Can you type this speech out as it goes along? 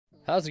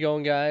How's it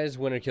going, guys?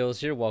 Winter Kills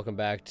here. Welcome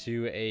back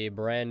to a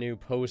brand new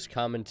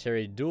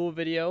post-commentary duel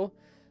video.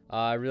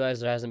 I realize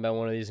there hasn't been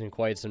one of these in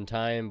quite some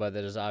time, but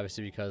that is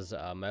obviously because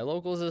my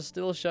locals is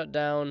still shut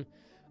down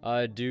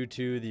due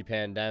to the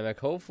pandemic.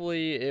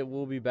 Hopefully, it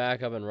will be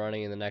back up and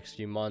running in the next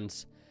few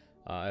months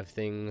if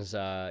things,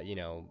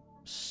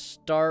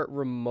 start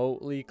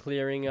remotely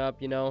clearing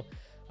up,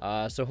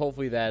 So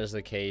hopefully that is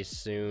the case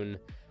soon.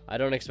 I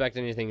don't expect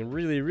anything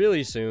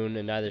really soon,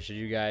 and neither should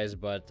you guys,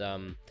 but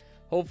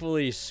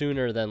hopefully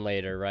sooner than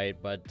later, right?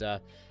 But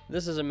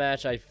this is a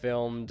match I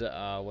filmed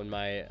when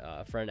my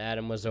friend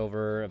Adam was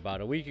over about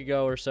a week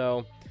ago or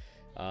so.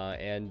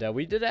 And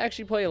we did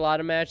actually play a lot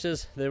of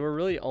matches. They were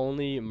really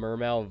only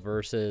Mermail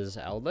versus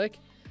Eldlich.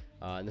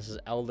 And this is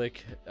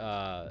Eldlich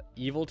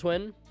Evil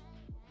Twin,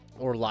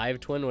 or Live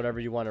Twin, whatever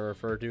you want to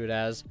refer to it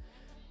as,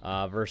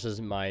 versus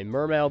my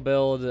Mermail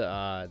build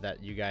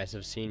that you guys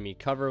have seen me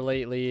cover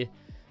lately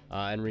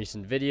in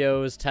recent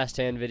videos, test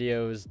hand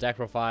videos, deck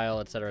profile,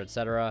 etc.,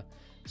 etc.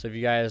 So if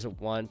you guys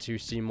want to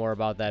see more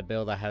about that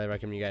build, I highly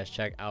recommend you guys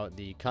check out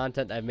the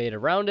content I've made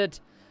around it.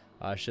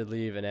 I should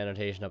leave an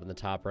annotation up in the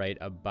top right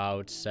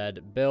about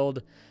said build.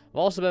 I've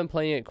also been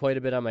playing it quite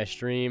a bit on my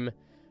stream,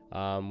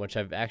 which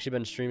I've actually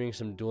been streaming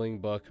some Dueling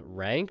Book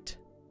Ranked,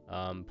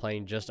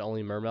 playing just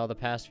only Mermail the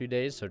past few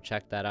days, so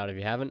check that out if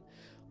you haven't.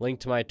 Link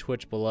to my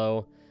Twitch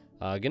below.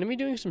 Gonna be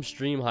doing some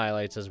stream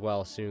highlights as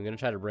well soon. Gonna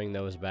try to bring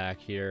those back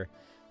here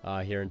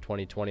in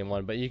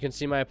 2021. But you can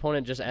see my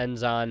opponent just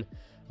ends on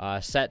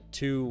set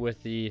 2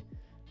 with the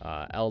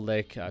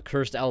Eldlich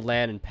Cursed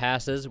Eldland and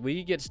passes.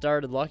 We get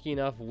started lucky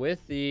enough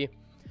with the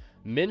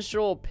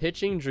Minstrel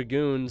Pitching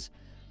Dragoons.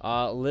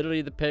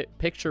 Literally the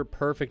picture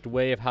perfect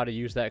way of how to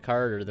use that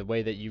card, or the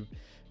way that you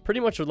pretty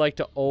much would like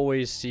to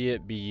always see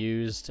it be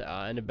used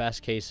in a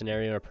best case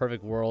scenario. In a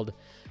perfect world,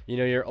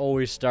 you're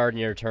always starting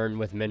your turn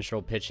with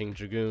Minstrel Pitching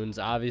Dragoons.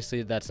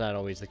 Obviously that's not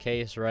always the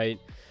case, right?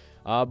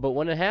 But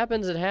when it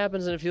happens, and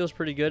it feels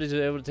pretty good. He's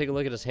able to take a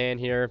look at his hand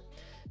here,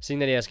 seeing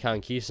that he has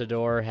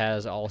Conquistador,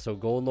 has also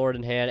Gold Lord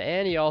in hand,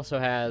 and he also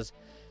has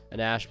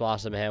an Ash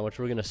Blossom in hand, which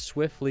we're going to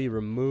swiftly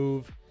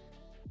remove.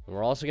 And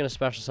we're also going to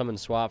special summon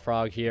Swap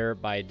Frog here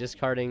by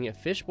discarding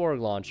Fishborg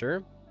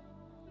Launcher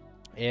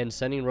and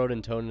sending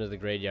Rodent Toad into the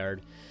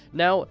graveyard.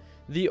 Now,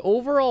 the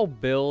overall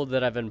build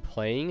that I've been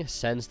playing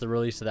since the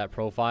release of that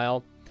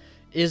profile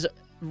is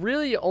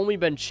really only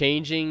been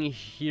changing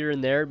here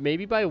and there,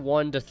 maybe by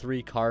 1 to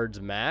 3 cards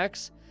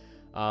max.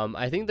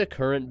 I think the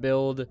current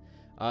build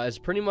is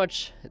pretty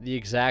much the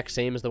exact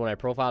same as the one I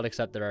profiled,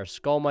 except there are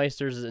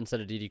Skullmeisters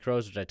instead of DD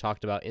Crows, which I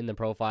talked about in the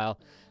profile,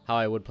 how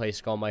I would play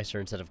Skullmeister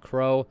instead of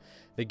Crow.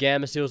 The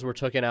Gamma Seals were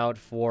taken out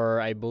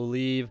for, I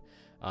believe,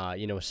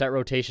 set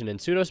rotation in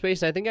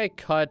Pseudospace. I think I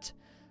cut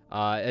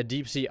a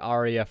Deep Sea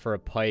Aria for a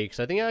Pike,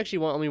 so I think I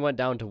actually only went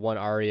down to 1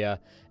 Aria.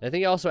 And I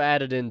think I also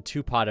added in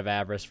 2 Pot of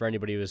Avarice for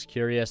anybody who was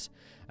curious.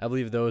 I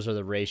believe those are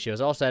the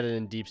ratios. I also added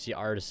in Deep Sea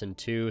Artisan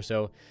too,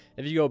 so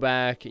if you go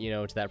back,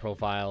 to that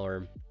profile,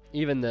 or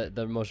even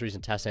the most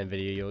recent test hand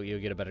video, you'll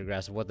get a better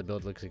grasp of what the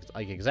build looks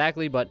like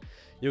exactly, but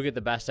you'll get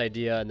the best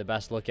idea and the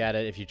best look at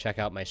it if you check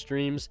out my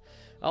streams.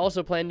 I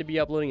also plan to be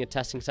uploading a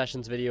testing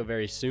sessions video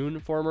very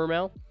soon for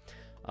Mermail.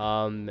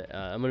 I'm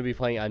going to be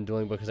playing on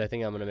Dueling Book because I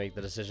think I'm going to make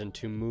the decision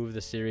to move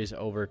the series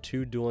over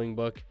to Dueling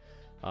Book,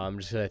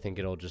 just because I think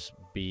it'll just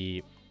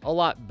be a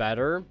lot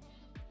better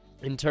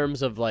in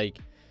terms of, like,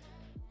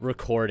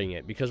 recording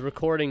it, because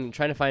trying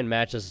to find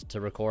matches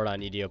to record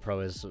on EDO Pro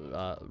is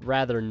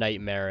rather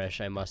nightmarish,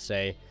 I must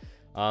say.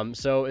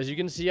 So as you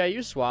can see, I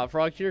use Swap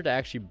Frog here to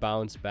actually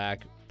bounce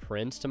back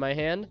Prince to my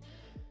hand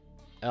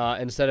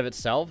instead of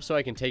itself, so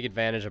I can take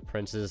advantage of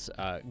Prince's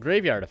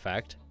graveyard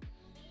effect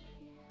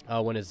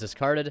when it's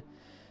discarded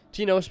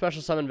to,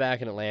 special summon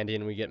back in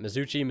Atlantean. We get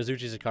Mizuchi.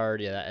 Mizuchi's a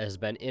card that has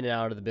been in and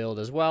out of the build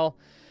as well.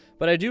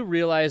 But I do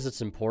realize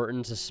it's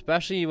important,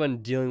 especially when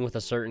dealing with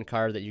a certain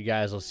card that you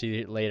guys will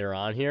see later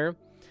on here.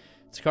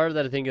 It's a card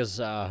that I think is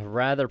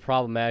rather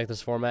problematic.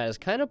 This format is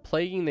kind of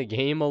plaguing the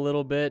game a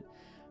little bit,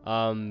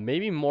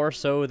 maybe more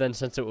so than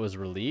since it was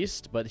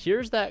released. But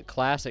here's that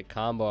classic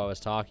combo I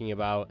was talking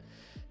about,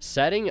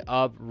 setting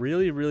up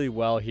really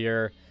well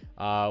here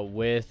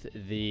with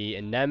the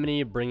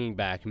Anemone, bringing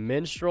back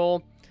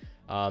Minstrel.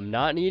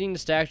 Not needing to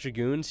stack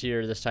Dragoons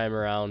here this time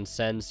around,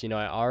 since,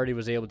 I already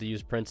was able to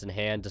use Prince in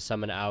hand to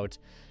summon out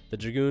the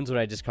Dragoons when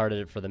I discarded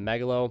it for the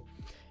Megalo.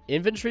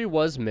 Infantry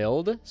was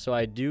milled, so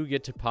I do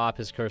get to pop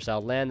his Cursed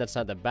Eldland. That's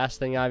not the best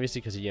thing,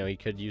 obviously, because, he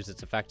could use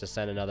its effect to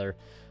send another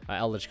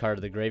Eldlich card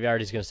to the graveyard.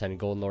 He's going to send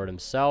Golden Lord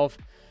himself.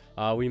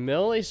 We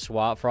mill a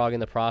Swap Frog in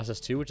the process,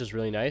 too, which is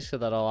really nice,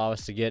 because that'll allow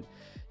us to get,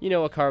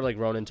 a card like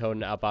Ronin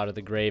Toad up out of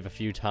the grave a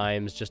few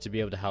times, just to be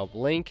able to help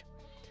Link.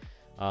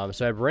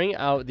 So I bring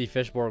out the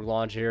Fishborg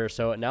launch here.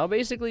 So now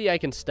basically I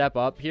can step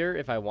up here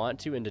if I want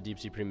to into Deep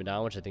Sea Prima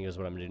Donna, which I think is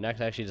what I'm going to do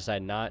next. I actually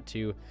decide not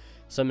to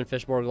summon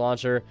Fishborg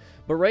Launcher.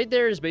 But right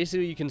there is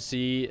basically, you can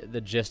see the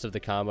gist of the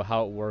combo,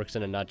 how it works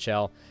in a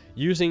nutshell.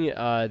 Using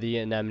the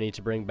Anemone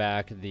to bring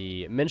back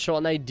the Minstrel,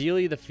 and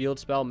ideally the field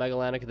spell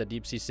Megalanic of the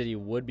Deep Sea City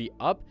would be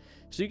up,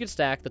 So you could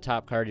stack the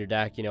top card of your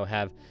deck, you know,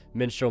 have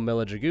Minstrel mill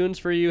a Dragoons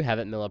for you, have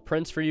it mill a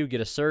Prince for you,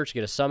 get a search,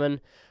 get a summon,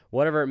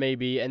 whatever it may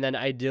be, and then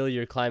ideally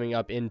you're climbing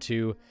up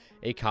into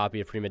a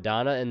copy of Prima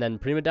Donna, and then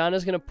Prima Donna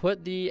is going to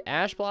put the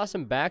Ash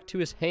Blossom back to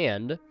his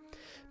hand,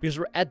 because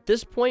at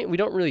this point we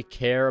don't really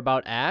care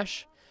about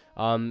Ash.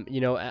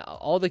 You know,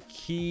 all the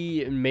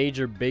key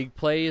major big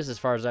plays, as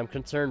far as I'm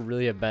concerned,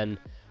 really have been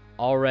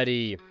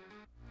already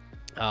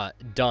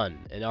done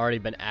and already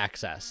been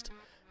accessed.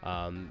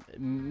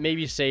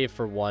 Maybe save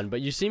for one,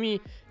 but you see me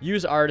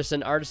use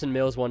Artisan. Artisan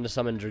mills one to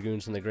summon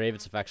Dragoons from the grave.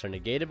 Its effects are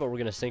negated, but we're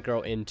going to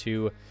synchro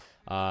into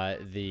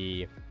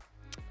the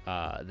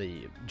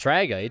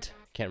Dragite.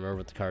 Can't remember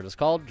what the card is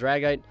called.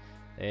 Dragite.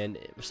 And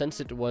since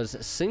it was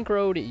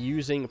synchroed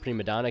using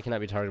Prima Donna, it cannot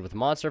be targeted with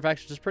monster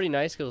effects, which is pretty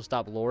nice because it'll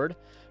stop Lord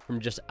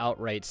from just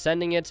outright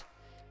sending it.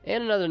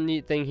 And another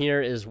neat thing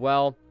here as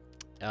well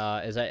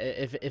is that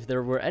if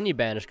there were any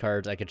banished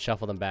cards, I could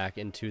shuffle them back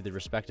into the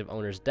respective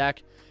owner's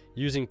deck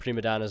using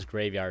Prima Donna's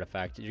graveyard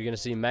effect. You're going to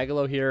see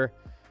Megalo here,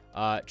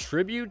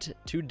 Tribute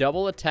to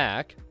double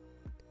attack.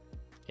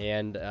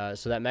 And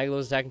so that Megalo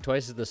is attacking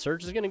twice. The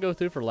search is going to go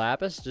through for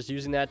Lapis, just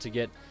using that to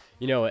get,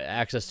 you know,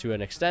 access to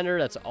an extender.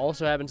 That's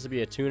also happens to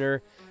be a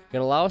tuner.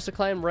 Going to allow us to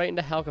climb right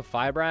into Halka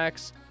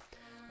Fibrax.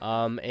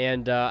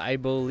 I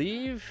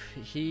believe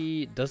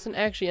he doesn't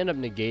actually end up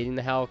negating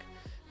the Halk,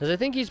 because I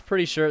think he's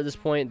pretty sure at this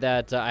point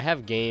that I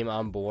have game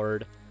on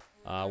board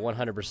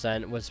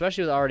 100%,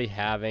 especially with already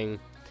having,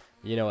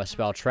 you know, a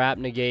spell trap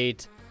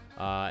negate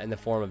in the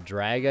form of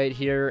Dragite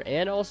here,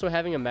 and also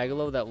having a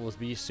Megalo that will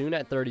be soon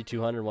at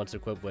 3,200 once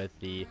equipped with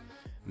the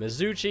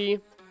Mizuchi.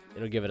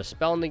 It'll give it a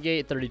spell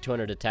negate,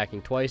 3,200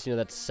 attacking twice. You know,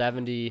 that's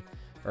 70,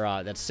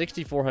 or that's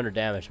 6,400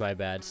 damage, my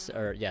bad.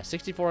 Or, yeah,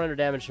 6,400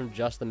 damage from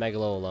just the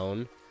Megalo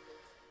alone.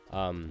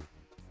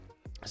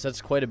 So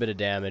that's quite a bit of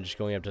damage,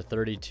 going up to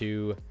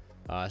 32.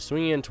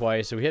 Swinging in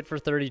twice, so we hit for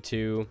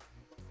 32.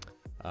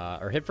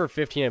 Or hit for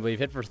 15, I believe.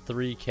 Hit for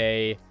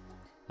 3k.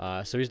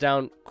 So he's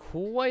down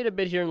quite a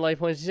bit here in life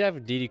points. He's have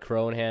DD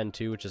Crow in hand,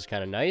 too, which is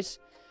kind of nice.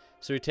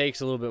 So he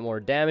takes a little bit more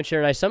damage here.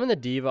 And I summon the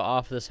Diva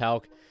off this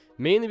Hulk,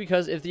 mainly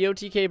because if the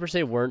OTK per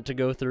se weren't to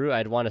go through,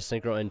 I'd want to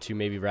synchro into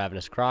maybe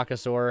Ravenous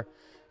Crocosaur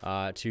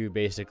to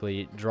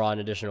basically draw an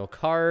additional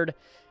card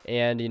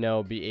and, you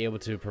know, be able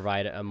to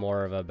provide a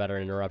more of a better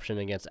interruption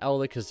against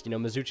Eldlich, because, you know,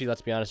 Mizuchi,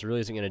 let's be honest, really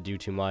isn't going to do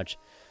too much.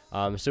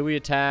 So we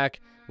attack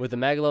with the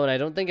Megalo, and I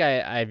don't think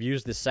I've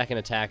used the second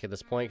attack at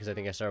this point, because I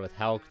think I started with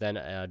Hulk, then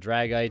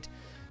Dragite,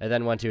 and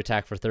then went to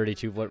attack for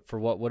 32 for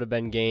what would have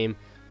been game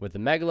with the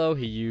Megalo.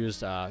 He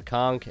used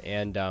Conk,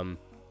 and,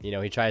 you know,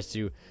 he tries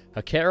to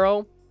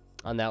Hakero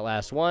on that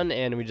last one,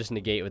 and we just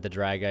negate with the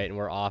Dragite, and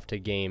we're off to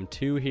game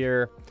 2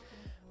 here.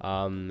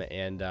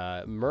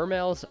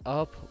 Mermail's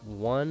up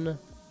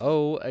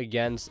 1-0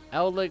 against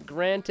Eldlich.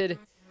 Granted,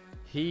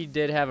 he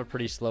did have a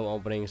pretty slow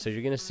opening, so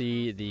you're going to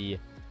see the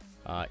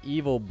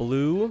evil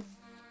blue,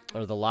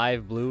 or the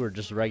live blue, or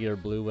just regular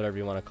blue, whatever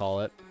you want to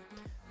call it.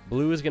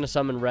 Blue is going to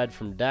summon red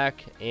from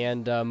deck,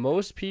 and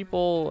most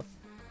people,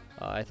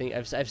 I think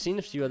I've seen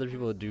a few other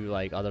people do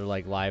like other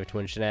like live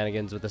twin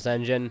shenanigans with this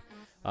engine.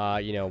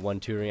 You know, one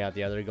tutoring out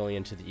the other, going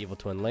into the evil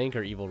twin link,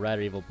 or evil red,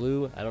 or evil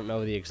blue. I don't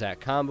know the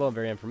exact combo. I'm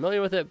very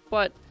unfamiliar with it,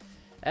 but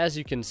as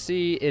you can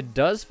see, it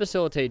does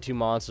facilitate 2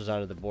 monsters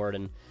onto the board.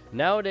 And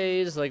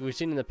nowadays, like we've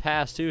seen in the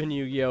past too in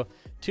Yu-Gi-Oh,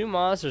 2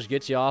 monsters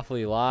gets you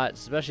awfully a lot,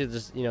 especially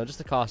just, you know, just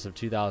the cost of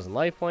 2,000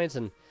 life points.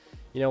 And,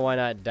 you know, why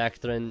not deck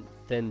thin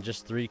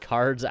just 3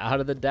 cards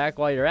out of the deck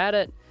while you're at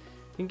it,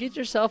 and get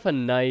yourself a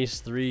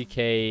nice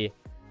 3k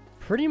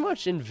pretty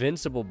much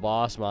invincible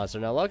boss monster.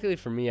 Now, luckily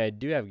for me, I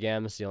do have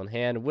Gameciel in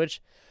hand,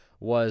 which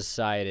was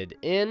sided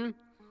in,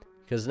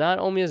 because not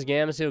only is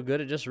Gameciel good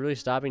at just really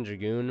stopping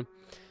Dragoon,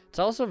 it's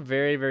also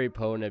very, very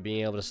potent at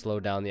being able to slow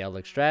down the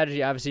Eldlich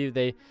strategy. Obviously, if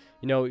they,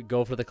 you know,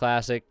 go for the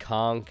classic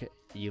Conk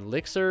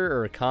Elixir,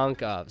 or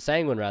Conk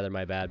Sanguine, rather,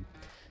 my bad.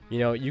 You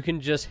know, you can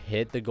just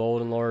hit the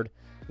Golden Lord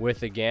with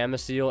the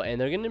Gameciel,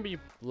 and they're going to be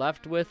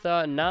left with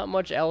not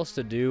much else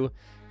to do,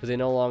 because they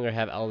no longer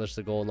have Eldlich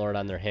the Golden Lord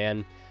on their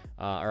hand.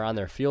 Or on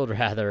their field,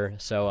 rather.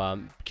 So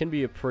can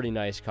be a pretty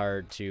nice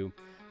card to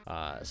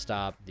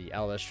stop the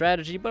Eldlich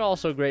strategy, but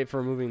also great for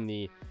removing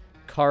the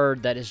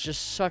card that is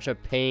just such a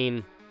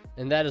pain.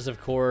 And that is, of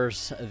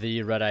course,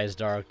 the Red Eyes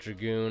Dark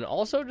Dragoon.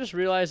 Also, just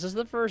realized this is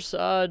the first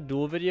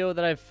duel video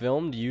that I've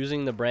filmed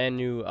using the brand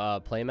new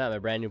playmat, my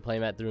brand new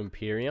playmat through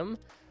Imperium,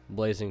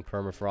 Blazing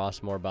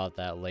Permafrost. More about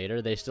that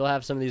later. They still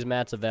have some of these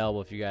mats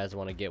available if you guys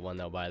want to get one,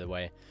 though, by the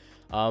way.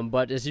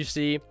 But as you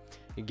see,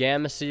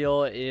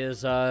 Gameciel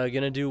is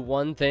going to do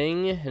one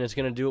thing, and it's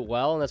going to do it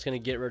well, and that's going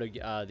to get rid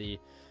of the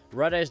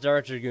Red Eyes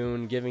Dark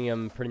Dragoon, giving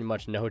him pretty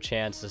much no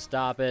chance to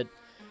stop it.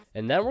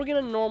 And then we're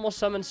going to normal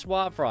summon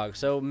Swap Frog.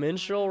 So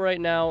Minstrel right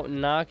now,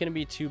 not going to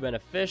be too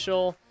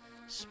beneficial,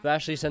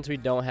 especially since we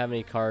don't have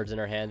any cards in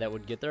our hand that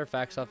would get their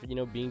effects off, you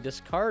know, being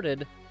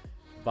discarded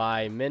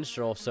by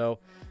Minstrel. So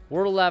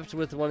we're left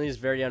with one of these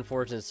very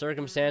unfortunate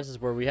circumstances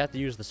where we have to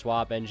use the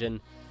swap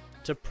engine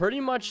to pretty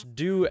much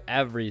do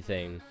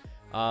everything.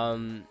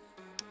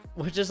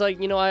 which is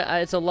like, you know,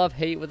 it's a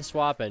love-hate with the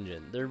swap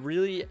engine. They're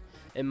really,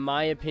 in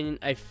my opinion,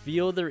 I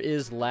feel there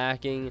is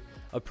lacking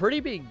a pretty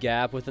big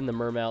gap within the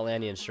Mermail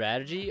Atlantean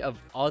strategy of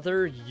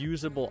other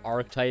usable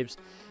archetypes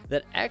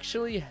that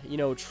actually, you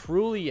know,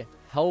 truly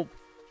help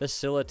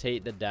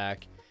facilitate the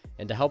deck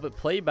and to help it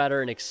play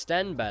better and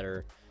extend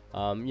better.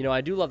 You know,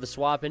 I do love the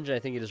swap engine. I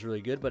think it is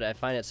really good, but I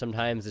find it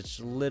sometimes it's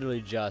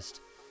literally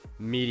just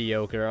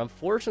mediocre.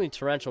 Unfortunately,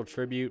 Torrential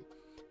Tribute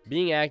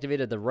being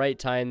activated at the right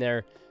time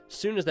there, as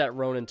soon as that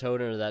Ronin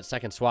Totem or that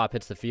second swap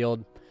hits the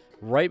field,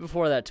 right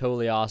before that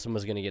Totally Awesome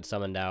was going to get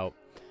summoned out.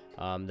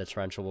 The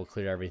Torrential will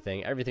clear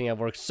everything. Everything I've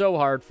worked so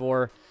hard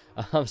for.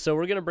 So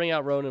we're going to bring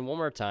out Ronin one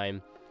more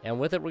time. And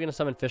with it, we're going to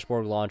summon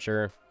Fishborg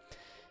Launcher.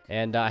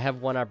 And I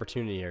have one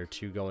opportunity here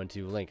to go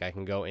into Link. I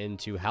can go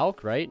into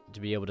Hulk, right? To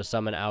be able to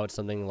summon out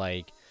something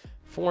like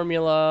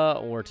Formula.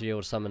 Or to be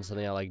able to summon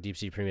something out like Deep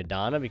Sea Prima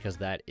Donna. Because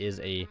that is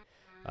a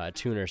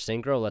tuner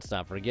synchro. Let's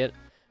not forget.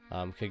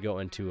 Could go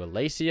into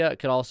Alacia.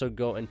 Could also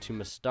go into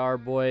Mastar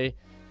Boy.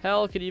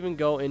 Hell, could even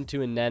go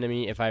into an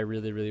enemy if I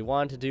really, really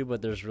wanted to.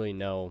 But there's really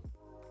no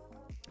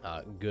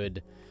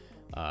good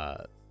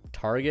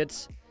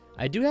targets.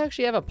 I do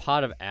actually have a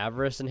Pot of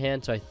Avarice in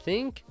hand, so I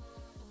think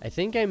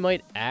I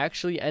might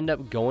actually end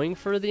up going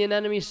for the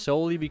anemone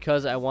solely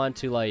because I want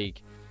to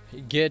like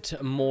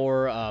get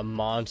more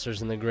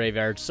monsters in the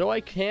graveyard, so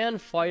I can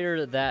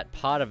fire that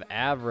Pot of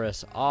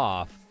Avarice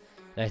off.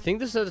 And I think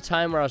this is at a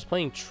time where I was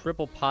playing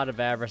triple Pot of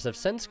Avarice. I've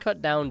since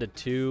cut down to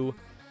 2.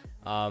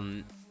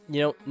 You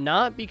know,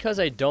 not because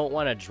I don't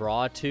want to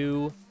draw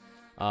 2.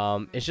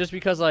 It's just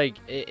because, like,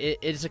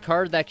 it's a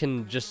card that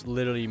can just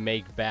literally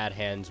make bad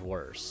hands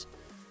worse.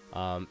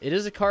 It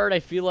is a card I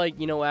feel like,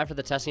 you know, after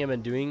the testing I've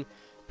been doing,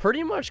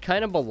 pretty much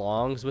kind of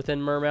belongs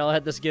within Mermail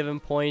at this given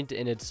point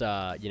in its,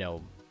 you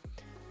know,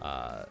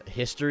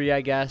 history,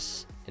 I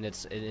guess, in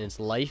its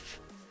life.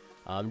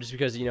 Just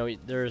because, you know,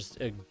 there's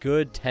a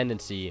good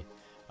tendency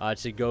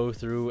to go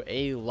through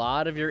a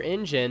lot of your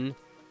engine,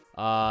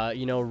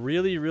 you know,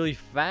 really, really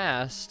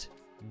fast,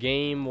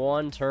 game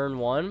 1, turn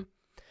 1.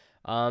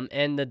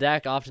 And the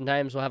deck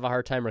oftentimes will have a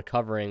hard time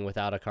recovering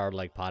without a card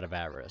like Pot of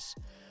Avarice.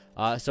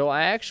 So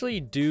I actually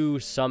do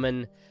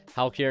summon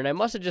Hulk here, and I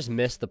must have just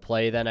missed the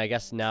play then. I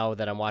guess now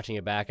that I'm watching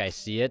it back, I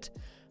see it.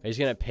 He's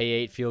going to pay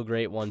 8, feel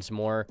great once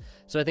more.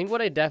 So I think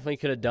what I definitely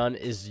could have done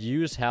is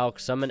use Hulk,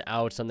 summon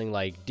out something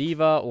like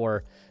Diva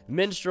or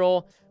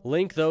Minstrel,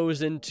 link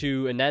those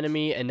into an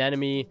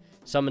enemy,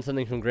 summon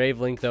something from grave,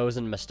 link those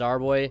into Mastar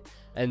Boy,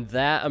 and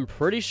that, I'm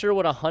pretty sure,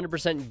 would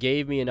 100%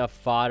 gave me enough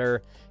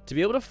fodder to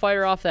be able to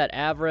fire off that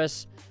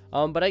Avarice.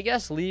 But I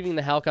guess leaving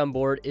the Hulk on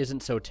board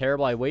isn't so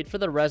terrible. I wait for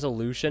the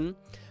resolution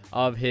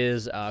of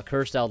his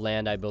Cursed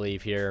Land, I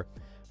believe, here,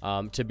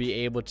 to be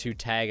able to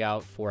tag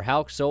out for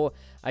Hulk, so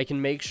I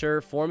can make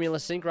sure Formula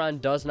Synchron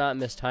does not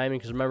miss timing,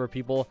 because remember,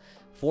 people,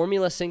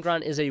 Formula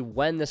Synchron is a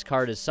when this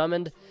card is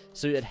summoned,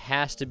 so it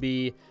has to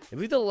be, I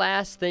believe, the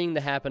last thing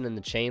to happen in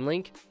the chain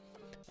link,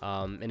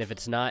 and if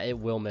it's not, it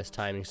will miss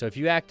timing. So if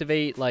you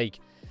activate, like,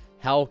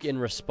 Hulk in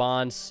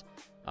response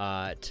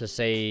to,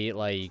 say,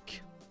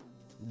 like,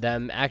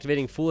 them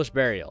activating Foolish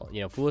Burial,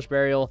 you know, Foolish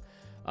Burial,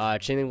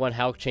 Chainlink 1,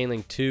 Hulk,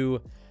 Chainlink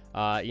 2,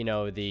 you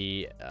know,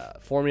 the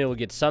Formula would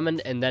get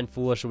summoned, and then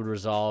Foolish would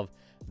resolve,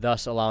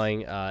 thus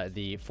allowing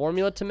the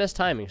Formula to miss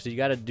timing. So you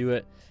got to do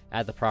it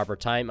at the proper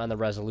time on the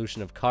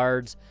resolution of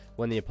cards,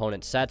 when the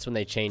opponent sets, when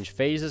they change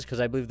phases, because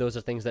I believe those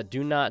are things that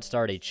do not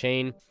start a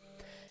chain.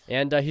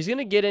 And he's going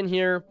to get in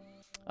here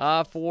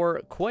for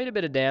quite a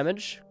bit of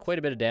damage,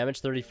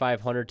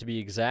 3,500 to be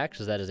exact,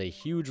 because that is a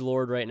huge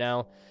lord right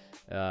now.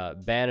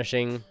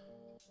 Banishing,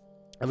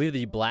 I believe,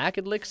 the Black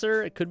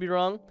Elixir, it could be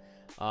wrong.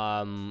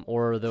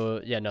 Or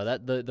the, yeah, no,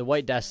 that the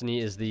White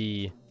Destiny is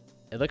the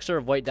Elixir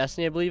of White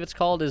Destiny, I believe it's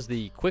called, is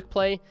the quick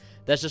play.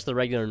 That's just the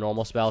regular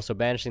normal spell, so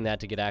banishing that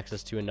to get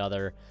access to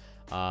another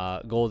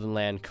Golden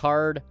Land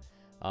card.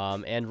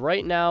 And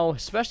right now,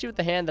 especially with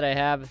the hand that I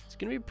have, it's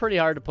going to be pretty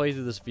hard to play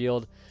through this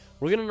field.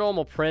 We're going to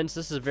normal Prince.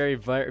 This is a very,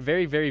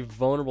 very, very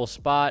vulnerable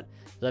spot.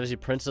 Obviously,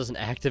 Prince doesn't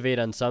activate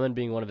on summon,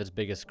 being one of its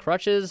biggest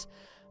crutches.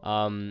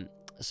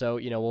 So,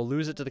 you know, we'll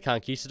lose it to the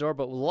Conquistador,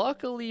 but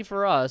luckily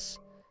for us,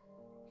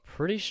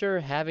 pretty sure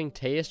having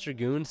Teus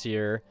Dragoons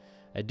here,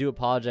 I do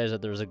apologize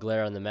that there was a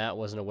glare on the mat,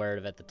 wasn't aware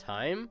of it at the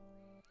time.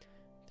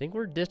 I think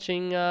we're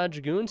ditching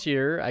Dragoons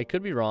here. I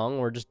could be wrong.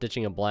 We're just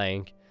ditching a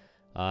blank.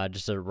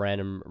 Just a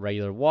random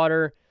regular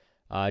water,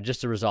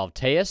 just to resolve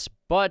Teus.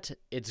 But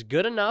it's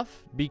good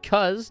enough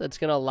because it's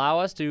going to allow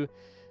us to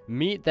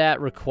meet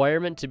that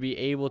requirement to be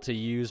able to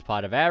use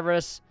Pot of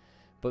Avarice.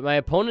 But my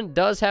opponent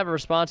does have a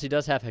response. He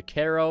does have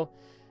Hekaro,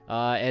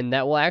 and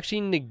that will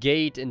actually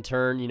negate, in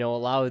turn, you know,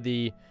 allow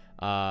the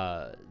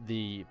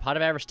the Pot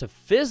of Avarice to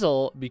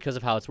fizzle because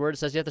of how it's worded. It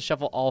says you have to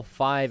shuffle all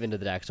 5 into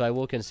the deck. So I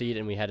will concede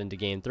and we head into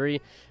game 3.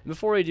 And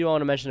before we do, I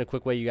want to mention a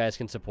quick way you guys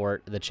can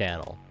support the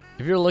channel.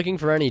 If you're looking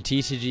for any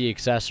TCG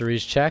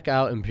accessories, check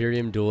out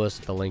Imperium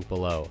Duelist at the link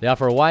below. They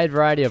offer a wide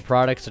variety of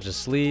products such as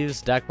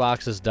sleeves, deck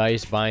boxes,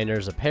 dice,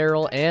 binders,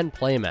 apparel, and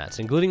playmats,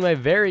 including my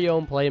very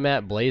own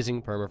playmat,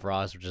 Blazing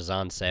Permafrost, which is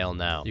on sale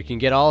now. You can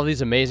get all of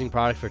these amazing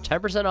products for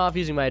 10% off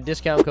using my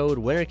discount code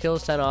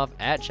WinterKills10off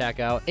at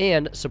checkout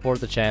and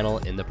support the channel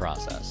in the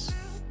process.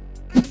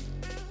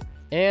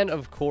 And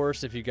of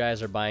course, if you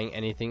guys are buying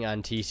anything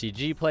on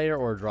TCG Player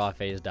or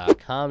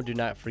drawphase.com, do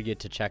not forget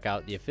to check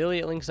out the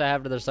affiliate links I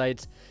have to their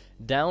sites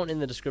down in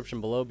the description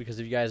below, because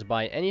if you guys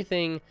buy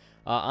anything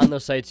on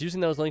those sites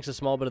using those links, a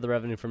small bit of the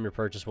revenue from your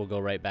purchase will go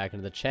right back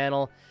into the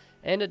channel,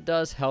 and it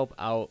does help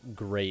out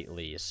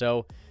greatly.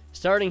 So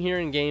starting here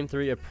in game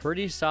 3, a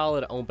pretty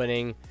solid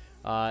opening.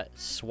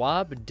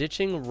 Swap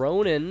ditching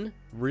Ronin,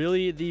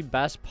 really the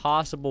best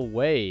possible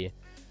way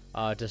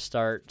to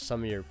start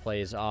some of your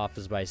plays off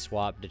is by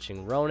swap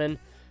ditching Ronin,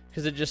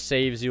 because it just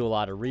saves you a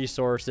lot of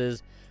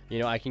resources. You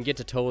know, I can get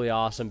to totally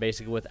awesome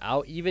basically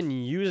without even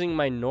using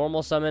my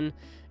normal summon,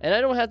 and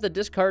I don't have to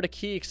discard a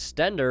key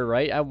extender,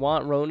 right? I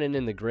want Ronin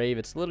in the grave.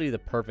 It's literally the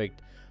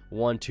perfect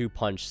 1-2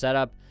 punch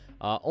setup,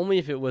 only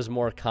if it was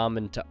more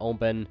common to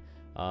open.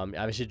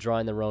 Obviously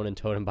drawing the Ronin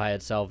totem by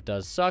itself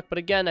does suck, but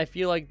again, I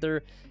feel like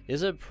there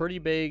is a pretty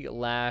big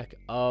lack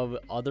of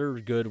other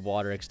good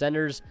water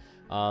extenders,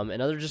 and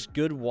other just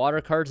good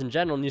water cards in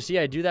general. And you see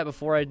I do that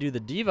before I do the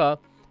Diva,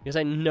 because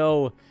I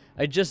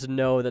just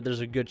know that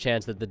there's a good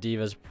chance that the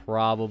Diva is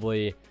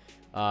probably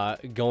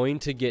going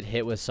to get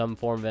hit with some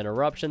form of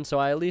interruption, so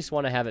I at least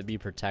want to have it be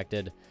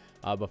protected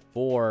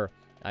before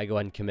I go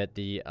ahead and commit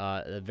the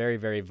very,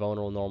 very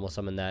vulnerable normal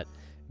summon that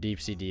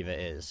Deep Sea Diva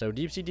is. So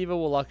Deep Sea Diva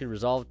will luckily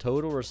resolve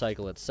total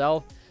recycle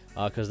itself,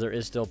 because there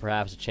is still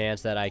perhaps a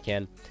chance that I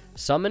can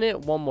summon it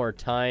one more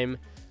time.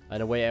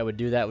 And a way I would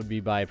do that would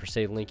be by, per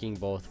se, linking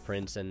both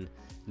Prince and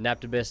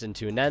Neptibus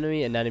into an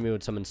enemy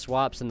would summon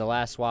swaps, and the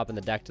last swap in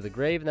the deck to the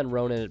grave, and then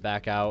Ronin it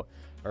back out,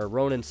 or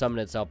Ronin summon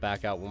itself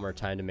back out one more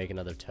time to make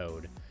another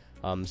Toad.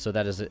 So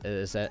that is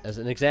as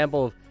an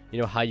example of, you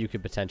know, how you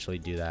could potentially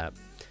do that.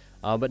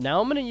 But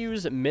now I'm going to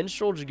use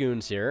Minstrel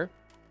Dragoons here,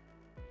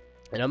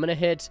 and I'm going to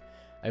hit,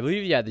 I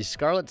believe, yeah, the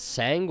Scarlet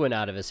Sanguine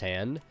out of his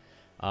hand,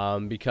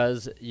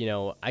 because, you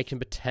know, I can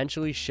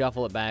potentially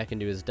shuffle it back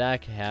into his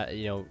deck.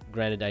 You know,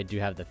 granted, I do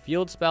have the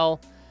field spell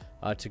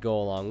to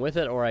go along with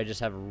it, or I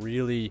just have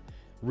really,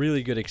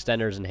 really good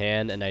extenders in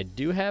hand, and I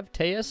do have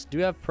Teus, do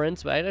have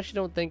Prince, but I actually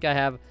don't think I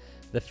have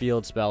the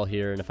field spell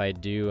here, and if I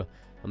do,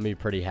 I'm gonna be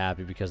pretty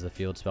happy, because the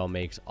field spell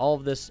makes all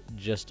of this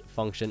just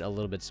function a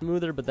little bit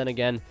smoother. But then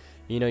again,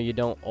 you know, you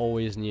don't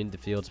always need the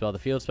field spell. The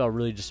field spell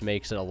really just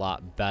makes it a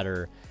lot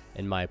better,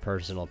 in my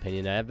personal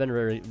opinion. I've been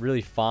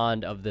really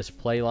fond of this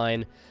play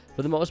line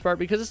for the most part,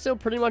 because it's still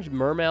pretty much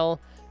Mermail,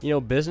 you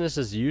know, business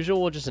as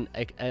usual, just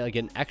like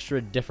an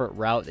extra different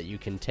route that you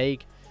can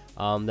take,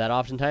 that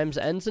oftentimes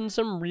ends in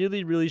some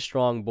really, really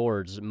strong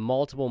boards,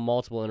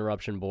 multiple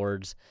interruption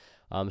boards.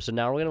 So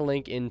now we're going to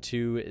link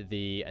into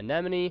the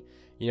Anemone,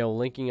 you know,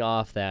 linking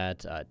off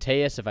that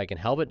Teus if I can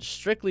help it,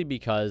 strictly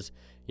because,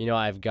 you know,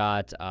 I've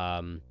got,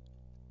 I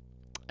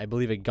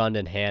believe, a gun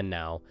in hand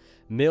now.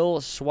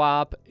 Mill,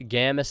 Swap,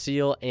 Gamma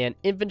Seal, and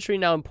Infantry.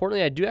 Now,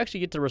 importantly, I do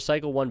actually get to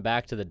recycle one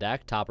back to the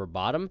deck, top or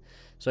bottom.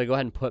 So I go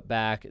ahead and put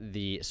back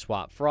the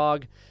Swap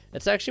Frog.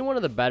 It's actually one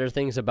of the better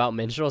things about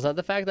Minstrel. It's not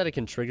the fact that it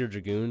can trigger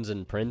Dragoons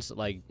and Prince,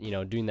 like, you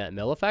know, doing that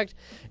mill effect.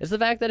 It's the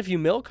fact that if you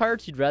mill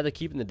cards you'd rather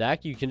keep in the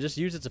deck, you can just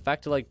use its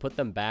effect to, like, put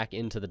them back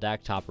into the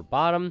deck, top or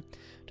bottom,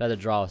 to either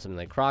draw something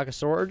like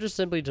Crocosaur, or just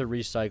simply to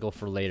recycle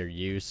for later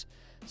use.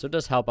 So it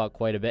does help out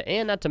quite a bit.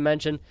 And not to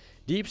mention,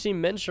 Deep Sea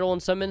Minstrel in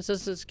some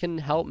instances can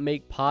help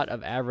make Pot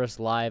of Avarice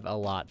live a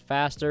lot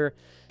faster.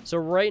 So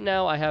right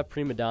now I have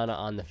Prima Donna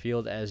on the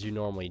field, as you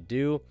normally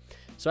do.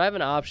 So I have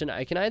an option.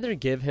 I can either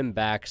give him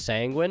back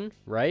Sanguine,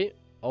 right?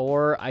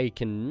 Or I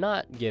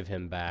cannot give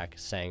him back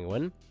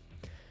Sanguine.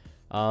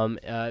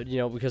 You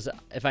know, because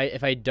if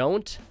I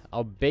don't,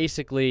 I'll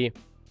basically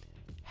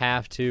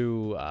have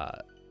to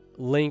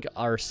link,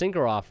 or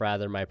synchro off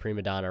rather, my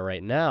Prima Donna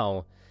right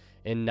now,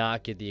 and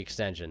not get the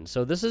extension.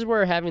 So this is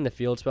where having the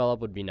field spell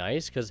up would be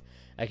nice, because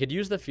I could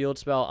use the field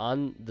spell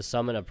on the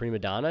summon of Prima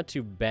Donna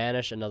to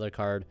banish another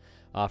card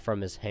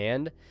from his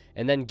hand,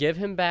 and then give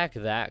him back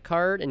that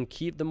card and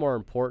keep the more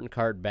important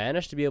card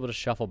banished to be able to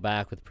shuffle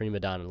back with Prima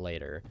Donna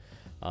later.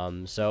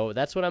 So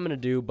that's what I'm going to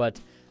do, but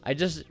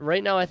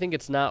right now I think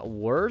it's not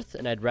worth,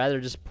 and I'd rather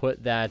just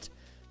put that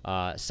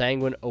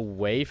Sanguine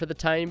away for the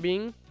time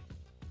being.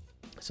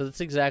 So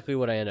that's exactly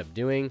what I end up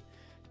doing.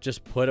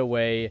 Just put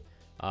away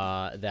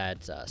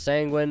that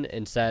Sanguine,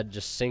 instead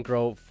just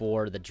synchro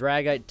for the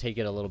Dragite, take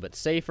it a little bit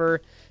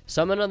safer.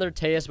 Summon another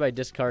Teus by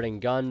discarding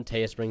Gun.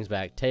 Teus brings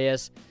back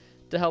Teus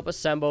to help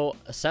assemble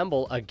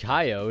a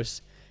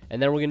Gaios,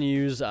 and then we're going to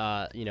use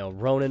you know,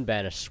 Ronin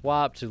Banish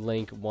Swap to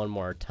link one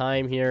more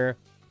time here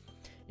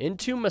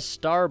into my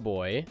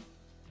Starboy,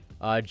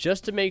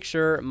 just to make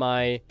sure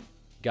my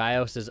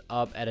Gaios is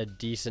up at a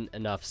decent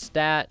enough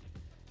stat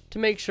to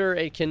make sure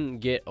it can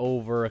get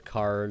over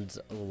cards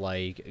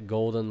like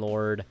Golden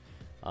Lord.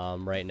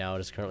 Right now it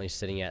is currently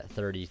sitting at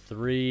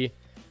 33.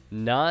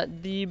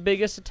 Not the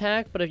biggest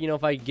attack, but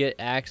if I get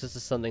access to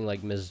something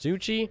like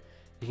Mizuchi,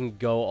 you can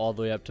go all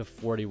the way up to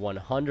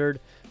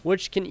 4100,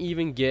 which can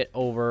even get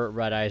over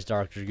Red Eyes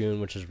Dark Dragoon,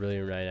 which is really,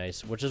 really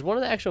nice. Which is one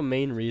of the actual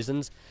main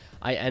reasons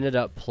I ended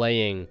up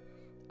playing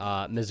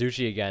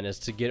Mizuchi again, is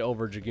to get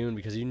over Dragoon,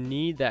 because you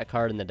need that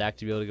card in the deck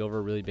to be able to go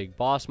over really big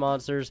boss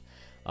monsters,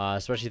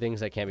 especially things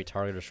that can't be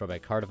targeted or destroyed by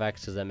card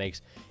effects, because that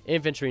makes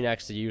infantry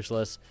next to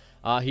useless.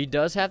 He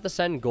does have to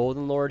send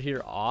Golden Lord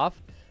here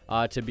off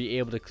to be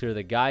able to clear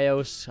the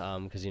Gaios,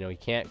 because he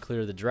can't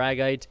clear the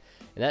Dragite.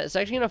 And that's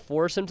actually going to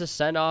force him to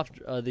send off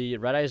the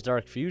Red Eyes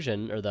Dark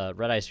Fusion, or the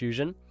Red Eyes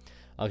Fusion,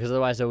 because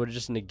otherwise I would have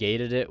just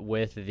negated it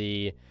with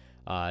the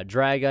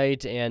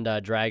Dragite, and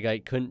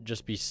Dragite couldn't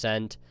just be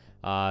sent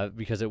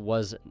because it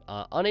was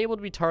unable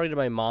to be targeted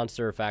by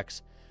monster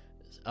effects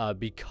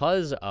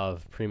because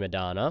of Prima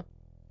Donna.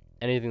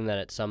 Anything that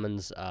it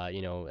summons,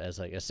 as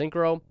like a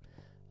Synchro,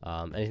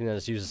 anything that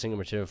is used as single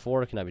material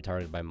for cannot be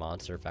targeted by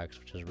monster effects,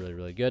 which is really,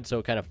 really good. So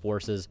it kind of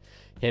forces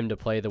him to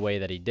play the way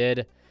that he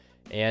did.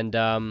 And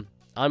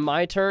on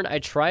my turn, I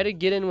try to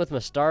get in with my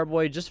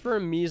Starboy just for a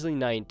measly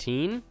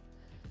 19.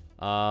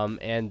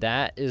 And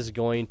that is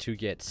going to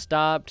get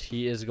stopped.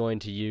 He is going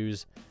to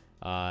use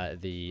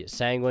the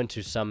Sanguine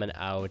to summon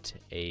out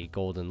a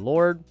Golden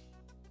Lord.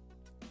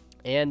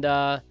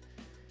 And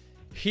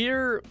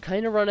here,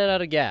 kind of running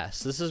out of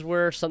gas. This is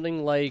where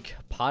something like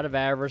Pot of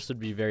Avarice would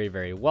be very,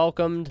 very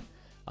welcomed.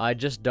 I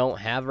just don't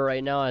have it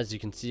right now. As you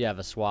can see, I have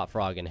a Swap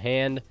Frog in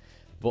hand.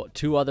 But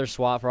 2 other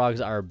Swap Frogs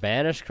are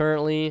banished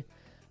currently.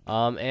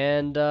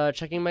 And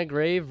checking my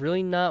grave,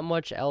 really not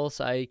much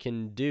else I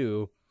can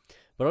do.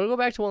 But I'll go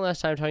back to one last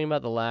time talking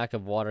about the lack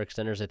of water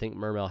extenders I think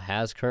Mermail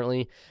has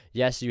currently.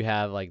 Yes, you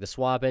have like the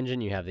Swap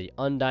Engine, you have the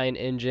Undyne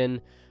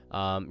Engine.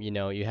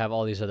 You have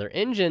all these other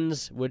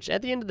engines, which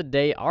at the end of the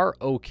day are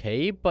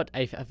okay, but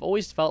I've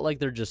always felt like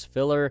they're just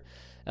filler.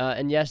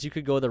 And yes, you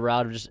could go the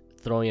route of just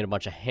throwing in a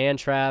bunch of hand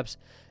traps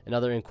and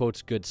other, in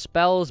quotes, good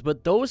spells,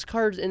 but those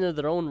cards in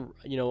their own,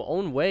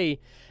 own way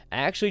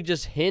actually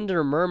just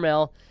hinder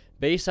Mermail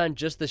based on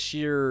just the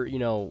sheer,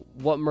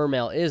 what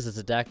Mermail is. It's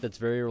a deck that's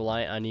very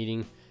reliant on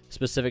needing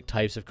specific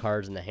types of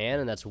cards in the hand,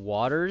 and that's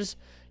waters,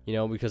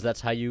 because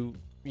that's how you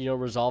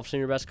resolve some of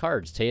your best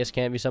cards. Teus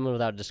can't be summoned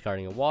without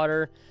discarding a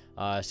water.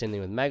 Same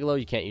thing with Megalo.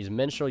 You can't use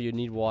Minstrel. You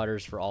need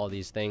waters for all of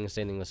these things.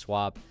 Same thing with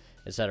Swap,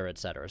 etc.,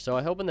 etc. So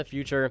I hope in the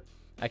future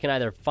I can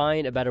either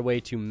find a better way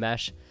to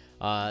mesh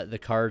the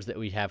cards that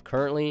we have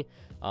currently.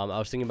 I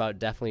was thinking about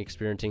definitely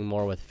experimenting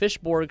more with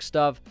Fishborg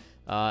stuff,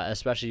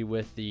 especially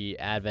with the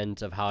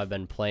advent of how I've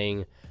been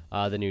playing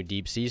the new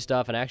Deep Sea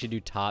stuff. And I actually do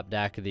top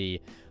deck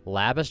the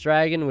Lapis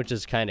Dragon, which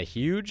is kind of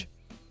huge.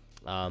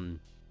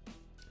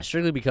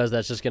 Strictly because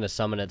that's just going to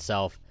summon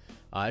itself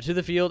to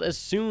the field as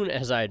soon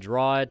as I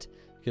draw it,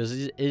 because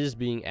it is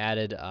being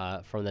added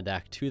from the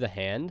deck to the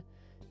hand,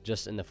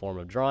 just in the form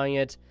of drawing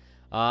it.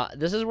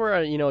 This is where,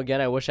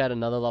 again, I wish I had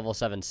another level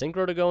 7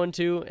 Synchro to go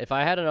into. If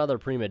I had another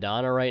Prima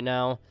Donna right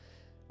now,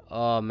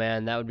 oh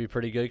man, that would be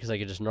pretty good, because I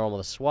could just normal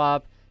the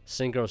swap,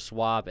 Synchro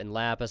swap, and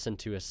Lapis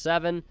into a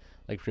 7,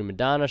 like Prima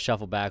Donna,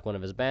 shuffle back one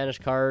of his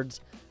banished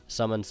cards,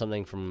 summon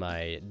something from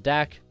my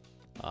deck,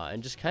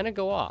 and just kind of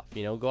go off,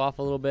 go off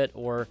a little bit,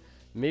 or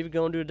maybe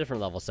go into a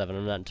different level 7.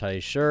 I'm not entirely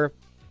sure.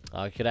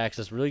 Could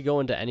access really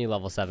go into any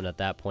level 7 at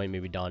that point,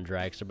 maybe Dawn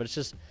Dragster, but it's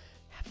just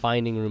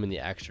finding room in the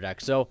extra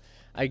deck. So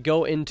I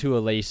go into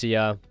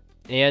Alacia,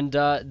 and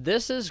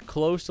this is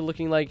close to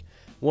looking like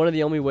one of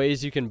the only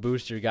ways you can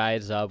boost your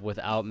guides up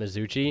without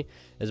Mizuchi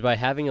is by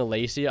having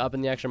Alacia up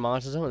in the extra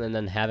monster zone, and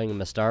then having a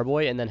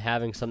Starboy, and then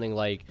having something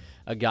like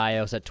a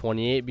Gaios at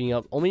 28 being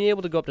only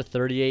able to go up to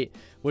 38,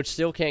 which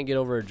still can't get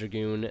over a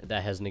Dragoon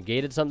that has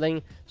negated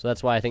something. So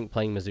that's why I think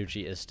playing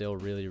Mizuchi is still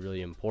really,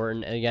 really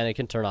important. And again, it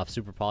can turn off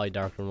Super Poly,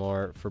 Dark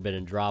Lore,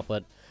 Forbidden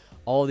Droplet,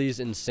 all these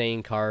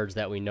insane cards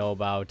that we know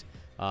about.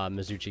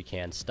 Mizuchi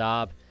can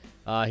stop.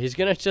 He's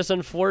gonna just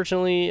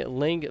unfortunately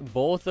link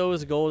both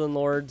those Golden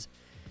Lords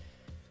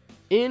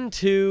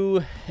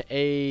into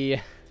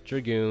a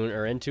Dragoon,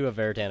 or into a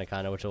Verite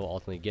Anaconda, which will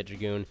ultimately get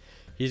Dragoon.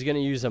 He's going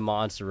to use a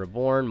Monster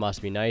Reborn, must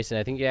be nice, and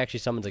I think he actually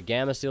summons a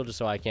Gamma Seal just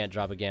so I can't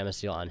drop a Gamma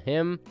Seal on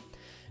him.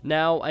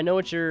 Now, I know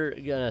what you're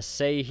going to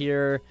say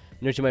here, I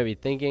know what you might be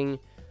thinking.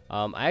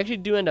 I actually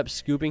do end up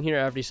scooping here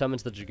after he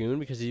summons the Dragoon,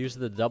 because he uses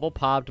the double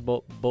pop to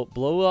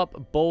blow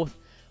up both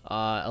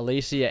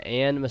Alacia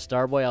and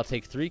Starboy. I'll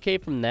take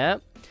 3k from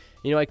that.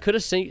 I could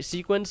have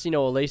sequenced,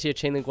 Alacia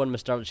Chainlink 1,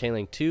 Starboy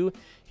Chainlink 2.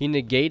 He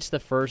negates the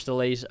first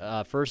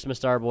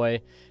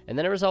Starboy, and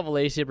then I resolve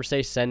Alacia per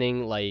se,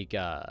 sending like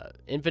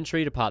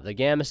infantry to pop the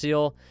Gamma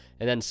Seal,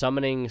 and then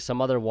summoning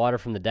some other water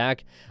from the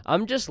deck.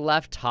 I'm just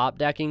left top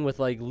decking with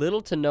like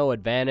little to no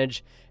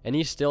advantage, and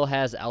he still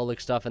has Eldlich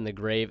stuff in the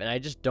grave, and I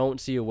just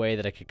don't see a way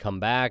that I could come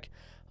back,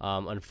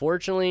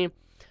 unfortunately.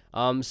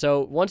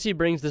 So once he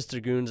brings this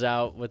Dragoons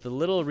out, with the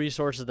little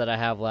resources that I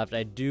have left,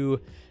 I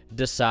do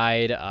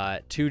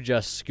decide to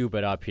just scoop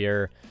it up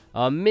here.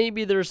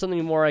 Maybe there's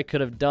something more I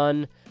could have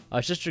done.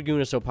 It's just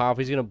Dragoon is so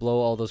powerful. He's going to blow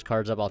all those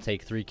cards up. I'll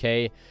take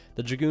 3k.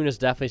 The Dragoon is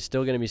definitely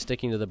still going to be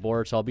sticking to the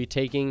board, so I'll be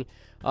taking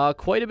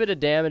quite a bit of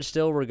damage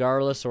still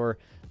regardless, or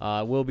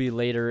will be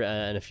later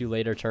in a few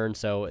later turns.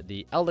 So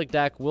the Eldlich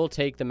deck will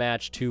take the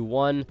match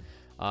 2-1.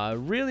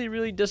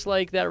 Really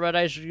dislike that Red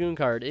Eyes Dragoon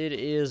card. It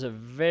is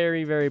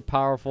very, very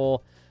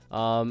powerful,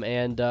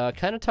 and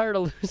kind of tired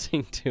of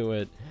losing to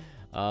it.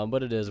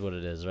 But it is what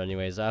it is.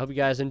 Anyways, I hope you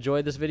guys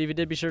enjoyed this video. If you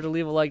did, be sure to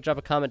leave a like, drop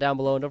a comment down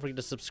below, and don't forget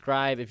to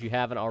subscribe if you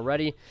haven't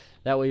already.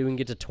 That way we can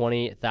get to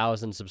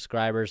 20,000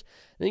 subscribers.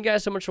 Thank you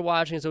guys so much for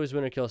watching. It's always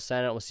Winner Kills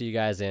Senate. We'll see you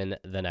guys in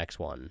the next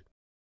one.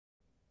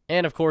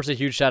 And of course, a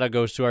huge shout out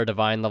goes to our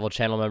Divine level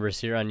channel members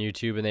here on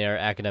YouTube, and they are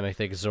Academic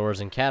Thick, Zors,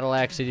 and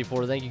Cadillac City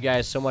 4. Thank you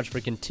guys so much for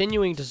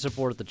continuing to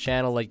support the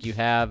channel like you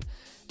have.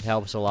 It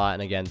helps a lot,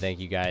 and again, thank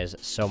you guys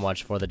so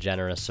much for the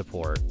generous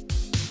support.